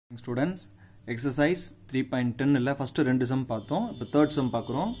Students, exercise 3.10 இல்ல first ரெண்டு sum பார்த்தோம். இப்போ third sum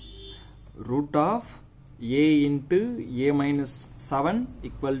பார்க்குறோம். Root of a into a minus 7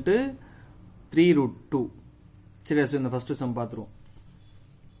 equal to 3 root 2. சரி, so இந்த first sum பார்த்துருவோம்.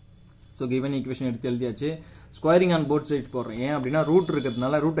 So given equation எடுத்து எழுதியாச்சு. Squaring on both sides போடுறேன். ஏன் அப்படின்னா root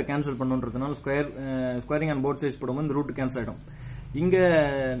இருக்கிறதுனால root cancel பண்ணுன்றதுனால squaring on both sides போடும்போது root cancel ஆயிடும். இங்க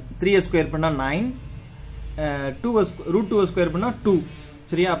 3 ஸ்கொயர் பண்ணா 9, root 2 ஸ்கொயர் பண்ணா 2.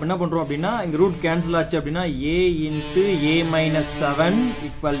 சரியா, அப்ப என்ன பண்றோம் அப்படின்னா இங்க ரூட் கேன்சல் ஆச்சு அப்படின்னா a into a minus 7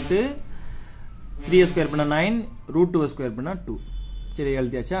 equal to 3 square பண்ணா 9, root 2 ஸ்கொயர் பண்ணா 2. சரி,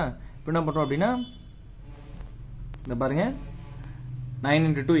 எழுதியாச்சா? இப்போ என்ன பண்றோம் அப்படின்னா இந்த பாருங்க 9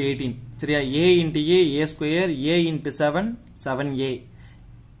 into 2 18. சரியா, a into a square, a into 7 7a.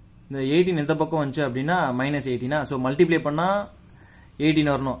 இந்த 18 எந்த பக்கம் வந்துச்சு அப்படின்னா minus 18. சோ மல்டிப்ளை பண்ணா 18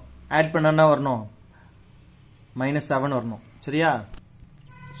 வரணும், ஆட் பண்ணா வரணும் minus 7 வரணும். சரியா,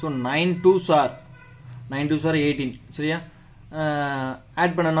 so 9 2s are 18. சரியா,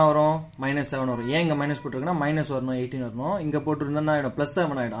 ஆட் பண்ணனா வரும் -7 வரும். ஏன் இங்க மைனஸ் போட்டுருக்கேன்னா மைனஸ் வரணும், 18 வரணும். இங்க போட்டுருந்தா ஆயிடும்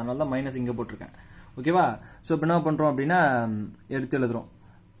 +7 ஆயிடும். அதனால தான் மைனஸ் இங்க போட்டுருக்கேன். ஓகேவா? சோ இப்போ என்ன பண்றோம் அப்படின்னா எடுத்து எழுதுறோம்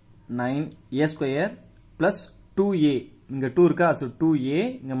 9a ஸ்கொயர் பிளஸ் 2a. இங்க 2 இருக்கா, சோ 2a.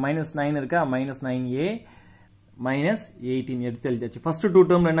 இங்க -9 இருக்கா, -9a minus 18 எடுத்து எழுதியாச்சு. ஃபர்ஸ்ட் 2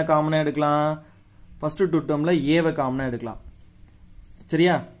 டேர்ம்ல என்ன காமனா எடுக்கலாம்? ஃபர்ஸ்ட் 2 டேர்ம்ல a வை காமனா எடுக்கலாம்.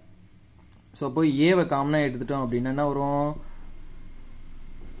 சரியா, சோ அப்போ a வை காமனா எடுத்துட்டோம் அப்படின்னா என்ன வரும்?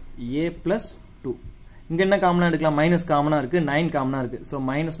 a plus 2. இங்க என்ன காமனா எடுக்கலாம்? மைனஸ் காமனா இருக்கு, 9 காமனா இருக்கு. சோ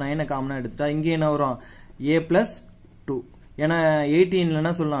 -9 காமனா எடுத்துட்டா இங்க என்ன வரும்? a plus 2. ஏன்னா 18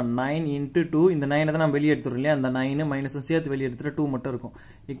 என்ன சொல்லலாம் 9 into 2. இந்த 9 தான் நம்ம வெளிய எடுத்துறோம் இல்லையா, அந்த 9 மைனஸும் சேர்த்து வெளிய எடுத்துட்டா 2 மட்டும் இருக்கும்,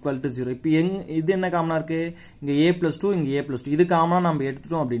 ஈக்குவல் டு 0. இப்போ இது என்ன காமனா இருக்கு? இங்க a plus 2, இங்க a plus 2. இது காமனா நம்ம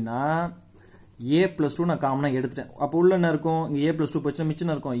எடுத்துட்டோம் அப்படின்னா a plus 2 நான் காமனா எடுத்துட்டேன். அப்போ உள்ள என்ன இருக்கும்? இங்க a plus 2 போச்சு,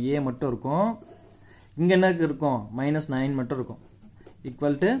 மிச்சம் இருக்கும் a மட்டும் இருக்கும். இங்க என்ன இருக்கும்? -9 மட்டும் இருக்கும்,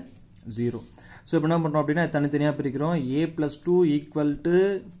 ஈக்குவல் டு 0. சோ இப்போ என்ன பண்றோம் அப்படின்னா தனித்தனியா பிரிக்கிறோம். a plus 2 equal to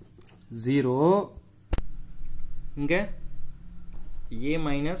 0. இங்க a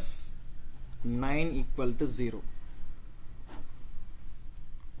minus 9 ஈக்குவல் டு 0.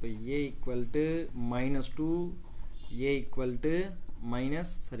 இப்போ a equal to -2, a equal to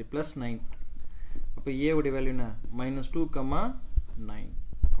 +9. அப்ப a உடைய வேல்யூ என்ன? -2, 9.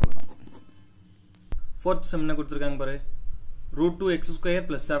 அவ்வளவுதான். ஃபோர்த் சம் என்ன கொடுத்திருக்காங்க பாரு. √2x²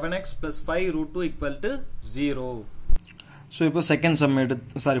 + 7x + 5 √2 = 0. சோ இப்போ செகண்ட் சம்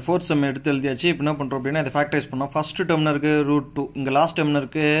ஃபோர்த் சம் எடுத்து எழுதியாச்சு. இப்போ என்ன பண்றோம் அப்படின்னா இதை ஃபேக்டரைஸ் பண்ணோம். ஃபர்ஸ்ட் டேர்ம்ல இருக்கு √2, இங்க லாஸ்ட் டேர்ம்ல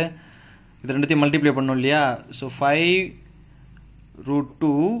இருக்கு, இது ரெண்டுத்தையும் மல்டிப்ளை பண்ணோம் இல்லையா. So 5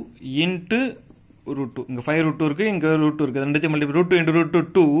 √2 into √2. இங்க 5 √2 இருக்கு, இங்க √2 இருக்கு. ரெண்டுத்தையும் மல்டிப்ளை √2 into √2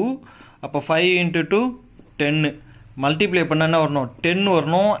 2. அப்போ 5 into 2 10. மல்டிப்ளை பண்ணா என்ன வரணும்? 10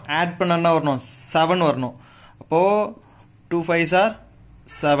 வரணும். ஆட் பண்ணா என்ன வரணும்? 7 வரணும். அப்போ 2 5s are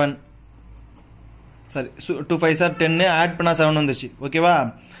 7. சரி, 2 5s are 10, ஆட் பண்ணா 7 வந்துச்சு. ஓகேவா?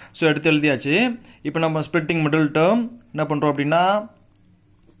 சோ எடுத்து எழுதியாச்சு. இப்போ நம்ம ஸ்ப்ளிட்டிங் மிடில் டேர்ம் என்ன பண்றோம் அப்படின்னா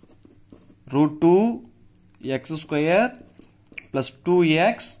 √2x² +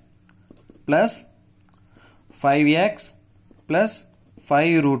 2x + 5x +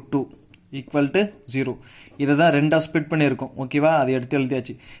 5 √2 = 0. இதை தான் ரெண்டா ஸ்ப்ளிட் பண்ணியிருக்கோம். ஓகேவா? அதை எடுத்து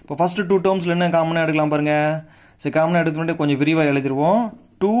எழுதியாச்சு. இப்போ ஃபர்ஸ்ட் 2 டேர்ம்ஸ்ல என்ன காமனா எடுக்கலாம் பாருங்க. சரி, காமனா எடுத்துட்டு கொஞ்சம் விரிவா எழுதிடுவோம்.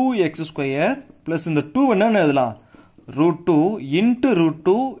 2x² பிளஸ் இந்த 2 என்னன்னு எழுதலாம்? √2 into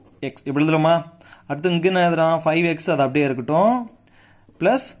 √2x இப்படி எழுதலாமா? அடுத்து இங்க என்ன எழுதலாம்? 5x, அது அப்படியே இருக்கட்டும்,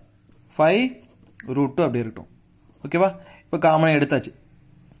 பிளஸ் 5 √2 அப்படியே இருக்கட்டும். ஓகேவா? இப்போ காமனா எடுத்தாச்சு.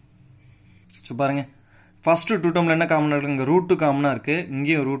 பாருங்க, ஃபர்ஸ்ட் 2 டேர்ம்ல என்ன காமனா இருக்கு? இங்க √2 காமனா இருக்கு,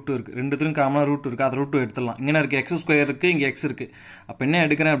 இங்கேயும் √2 இருக்கு. ரெண்டுத்துலயும் காமனா √2 இருக்கு. அது √2 எடுத்துடலாம். இங்க என்ன இருக்கு? x² இருக்கு, இங்க x இருக்கு. அப்ப என்ன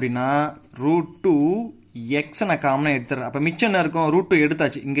எடுக்கிறேன் அப்படின்னா √2x நான் காமனா எடுத்துறேன். அப்ப மிச்சம் என்ன இருக்கும்? √2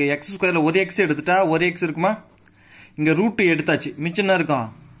 எடுத்தாச்சு. இங்க x² ஒரு x எடுத்துட்டா ஒரு x இருக்குமா? இங்க √2 எடுத்தாச்சு. மிச்சம் என்ன இருக்கும்?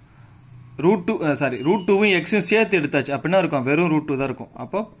 √2வும் x-ம் சேர்த்து எடுத்தாச்சு. அப்ப என்ன இருக்கும்? வெறும் √2 தான் இருக்கும்.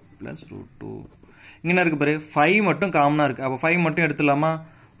 அப்போ பிளஸ் √2. இங்க என்ன இருக்கு பாரு? 5 மட்டும் காமனா இருக்கு. அப்ப 5 மட்டும் எடுத்துலாமா?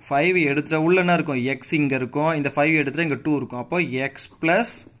 5 எடுத்துட்டா உள்ள என்ன இருக்கும்? x இங்க இருக்கும். இந்த 5 எடுத்துட்டா இங்க 2 இருக்கும். அப்போ x +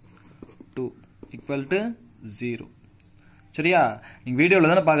 2 = 0. சரியா? நீங்க வீடியோல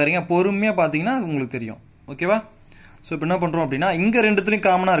தானே பாக்குறீங்க, பொறுமையா பாத்தீங்கன்னா உங்களுக்கு தெரியும். ஓகேவா? சோ இப்போ என்ன பண்றோம் அப்படின்னா இங்க ரெண்டுத்துலயும்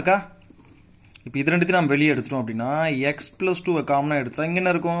காமனா இருக்கா? இப்போ இது ரெண்டுத்தையும் நம்ம வெளியே எடுத்துட்டோம் அப்படின்னா x + 2 காமனா எடுத்தா இங்க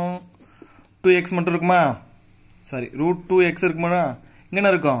என்ன இருக்கும்? 2x மட்டும் இருக்குமா? சரி, √2x இருக்குமா? இங்க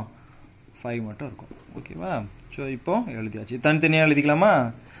என்ன இருக்கும்? 5 மட்டும் இருக்கும். ஓகேவா? சோ இப்போ எழுதியாச்சு. தனித்தனியா எழுதிக்கலாமா?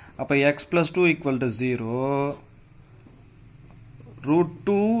 அப்ப x + 2 = 0,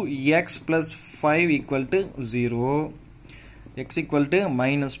 √2x + 5 = 0. x equal to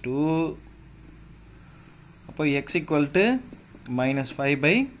minus 2 அப்போ x equal to minus 5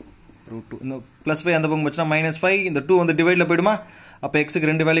 by root 2 இந்த plus 5 அந்த பக்கம் வச்சுனா minus 5 இந்த 2 வந்து டிவைட்ல போய்டுமா அப்போ x க்கு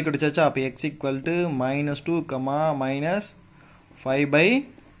ரெண்டு வேல்யூ கிடைச்சாச்சா அப்போ x equal to minus 2, minus 5 by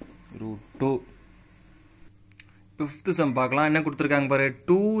root 2 fifth sum பார்க்கலாம் என்ன கொடுத்திருக்காங்க பாரு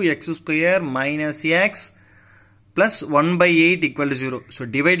 2x square minus x plus 1 by 8 equal to 0 so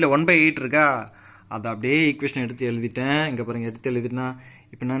divideல 1 by 8 இருக்கா அத அப்படியே ஈக்குவேஷன் எடுத்து எழுதிட்டேன் இங்க பாருங்க எடுத்து எழுதிட்டேனா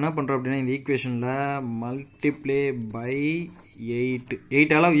இப்போ நான் என்ன பண்றேன் அப்படினா இந்த ஈக்குவேஷன்ல மல்டிப்ளை பை 8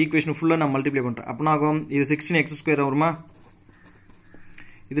 8 ஆல ஈக்குவேஷன் ஃபுல்லா நான் மல்டிப்ளை பண்றேன் அப்ப என்ன ஆகும் இது 16x ஸ்கொயர் வருமா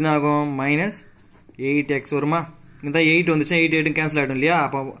இது என்ன ஆகும் minus 8x வருமா இந்த 8 வந்துச்சு 8 8 கேன்சல் ஆயிடும் இல்லையா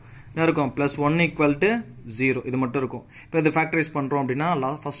அப்ப என்ன இருக்கும் +1 equal to 0 இது மட்டும் இருக்கும் இப்போ இத ஃபேக்டரைஸ் பண்றோம் அப்படினா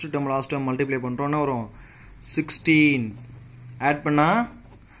first term last term multiply பண்றோம்னா வரும் 16 ஆட் பண்ணா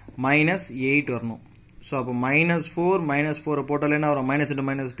minus 8 வரணும் சோ அப்ப -4 போட்டாலே என்ன வரும் minus into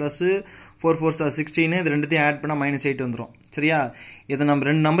minus plus 4 4 16 இது ரெண்டுத்தையும் ஆட் பண்ணா -8 வந்துரும் சரியா இத நம்ம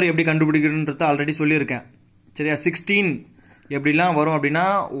ரெண்டு நம்பர் எப்படி கண்டுபிடிக்கிறதுன்றது ஆல்ரெடி சொல்லி இருக்கேன் சரியா 16 எப்படிலாம் வரும் அப்படினா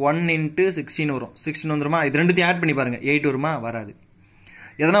 1 into 16 வரும் 16 வந்துருமா இது ரெண்டுத்தையும் ஆட் பண்ணி பாருங்க 8 வருமா வராது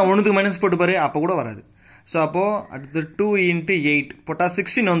எதனா ஒண்ணுக்கு மைனஸ் போட்டு பாரு அப்ப கூட வராது சோ அப்போ அடுத்து 2 into 8 போட்டா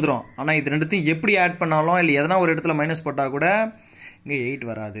 16 வந்துரும் ஆனா இது ரெண்டுத்தையும் எப்படி ஆட் பண்ணாலும் இல்ல எதனா ஒரு இடத்துல மைனஸ் போட்டா கூட இங்க 8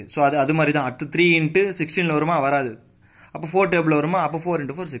 வராது சோ அது மாதிரி தான் அடுத்து 3 into 16 ல வருமா வராது அப்ப 4 டேபிள்ல வருமா அப்ப 4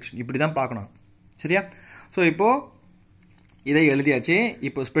 into 4 16 இப்படி தான் பார்க்கணும் சரியா சோ இப்போ இதை எழுதியாச்சு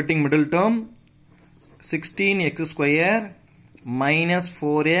இப்போ splitting middle term 16x square minus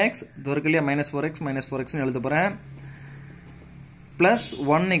 4x தோர்க்கலையா -4x னு எழுத போறேன் plus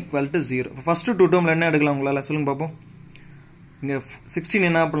 1 equal to 0 first two டேர்ம்ல என்ன எடுக்கலாம் உங்களால சொல்லுங்க பாப்போம் இங்க 16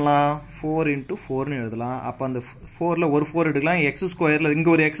 என்ன பண்ணலாம் 4 into 4 னு எழுதலாம் அப்ப அந்த 4 ல ஒரு 4 எடுக்கலாம் x ஸ்கொயர்ல இங்க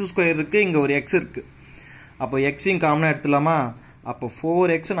ஒரு x ஸ்கொயர் இருக்கு இங்க ஒரு x இருக்கு அப்ப x இன் காமனா எடுத்துலாமா அப்ப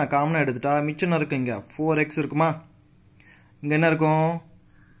 4x நான் காமனா எடுத்துட்டா மிச்சம் இருக்கு இங்க 4x இருக்குமா இங்க என்ன இருக்கும்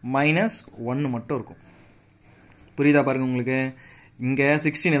 -1 மட்டும் இருக்கும் புரியுதா பாருங்க உங்களுக்கு இங்க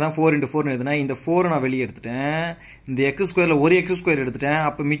 16 தான் 4 into 4 னு எழுதுனா இந்த 4 நான் வெளிய எடுத்துட்டேன் இந்த x ஸ்கொயர்ல ஒரு x ஸ்கொயர் எடுத்துட்டேன்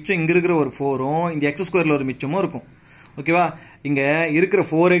அப்ப மிச்சம் இங்க இருக்கிற ஒரு 4 ம் இந்த x ஸ்கொயர்ல ஒரு மிச்சமும் இருக்கும் ஓகேவா இங்க இருக்கிற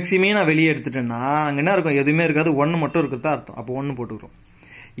 4x மே நான் வெளிய எடுத்துட்டேன்னா அங்க என்ன இருக்கும் எதுவுமே இருக்காது 1 மட்டும் இருக்குதா அர்த்தம் அப்ப 1 போட்டுறோம்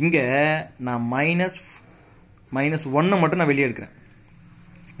இங்க நான் -1 மட்டும் நான் வெளிய எடுக்கறேன்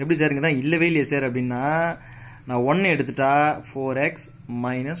எப்படி சார் இங்க தான் இல்லவே இல்லையே சார் அப்படினா நான் 1 எடுத்துட்டா 4x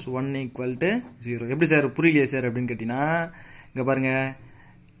 - 1 equal to 0 எப்படி சார் புரியலையே சார் அப்படினு கேட்டினா இங்க பாருங்க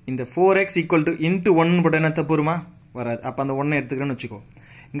இந்த 4x equal to into 1 போட்டா என்ன தப்பு வருமா வராது அப்ப அந்த 1 எடுத்துக்கறேன்னு வெச்சுக்கோ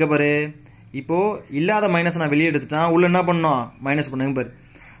இங்க பாரு இப்போ இல்லாத மைனஸ் நான் வெளிய எடுத்துட்டா உள்ள என்ன பண்ணனும் மைனஸ் பண்ணுங்க பாரு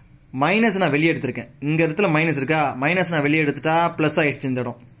மைனஸ் நான் வெளிய எடுத்துர்க்கேன் இங்க இடத்துல மைனஸ் இருக்கா மைனஸ் நான் வெளிய எடுத்துட்டா பிளஸ் ஆயிடுச்சு இந்த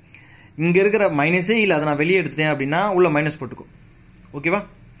இடம் இங்க இருக்கிற மைனஸே இல்ல அத நான் வெளிய எடுத்துட்டேன் அப்படினா உள்ள மைனஸ் போட்டுக்கோ ஓகேவா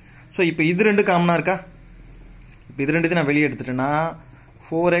சோ இப்போ இது ரெண்டு காமனா இருக்கா இப்போ இது ரெண்டுத்தை நான் வெளிய எடுத்துட்டேனா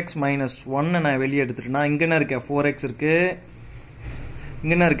 4x - 1 நான் வெளிய எடுத்துட்டேனா இங்க என்ன இருக்கு 4x இருக்கு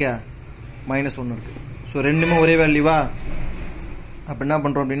இங்க என்ன இருக்கு -1 இருக்கு சோ ரெண்டுமே ஒரே வேல்யூவா அப்ப என்ன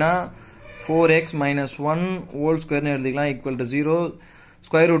பண்றோம் அப்படினா 4x - 1 whole square னு எழுதிக்கலாம் equal to 0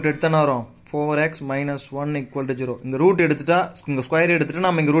 ஸ்கொயர் ரூட் எடுத்தா என்ன வரும் 4x - 1 equal to 0 இங்க ரூட் எடுத்துட்டா இங்க ஸ்கொயர் எடுத்துட்டா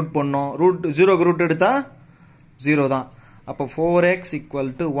நாம இங்க ரூட் பண்ணோம் ரூட் 0 க்கு ரூட் எடுத்தா 0 தான் அப்ப 4x equal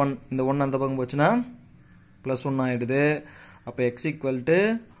to 1 இந்த 1 அந்த பக்கம் போச்சுனா +1 ஆயிடுது அப்ப x equal to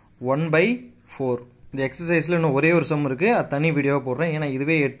 1/4 இந்த எக்சர்சைஸ்ல இன்னும் ஒரே ஒரு சம் இருக்கு அது தனி வீடியோவா போடுறேன் ஏனா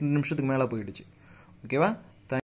இதுவே 8 நிமிஷத்துக்கு மேல போயிடுச்சு ஓகேவா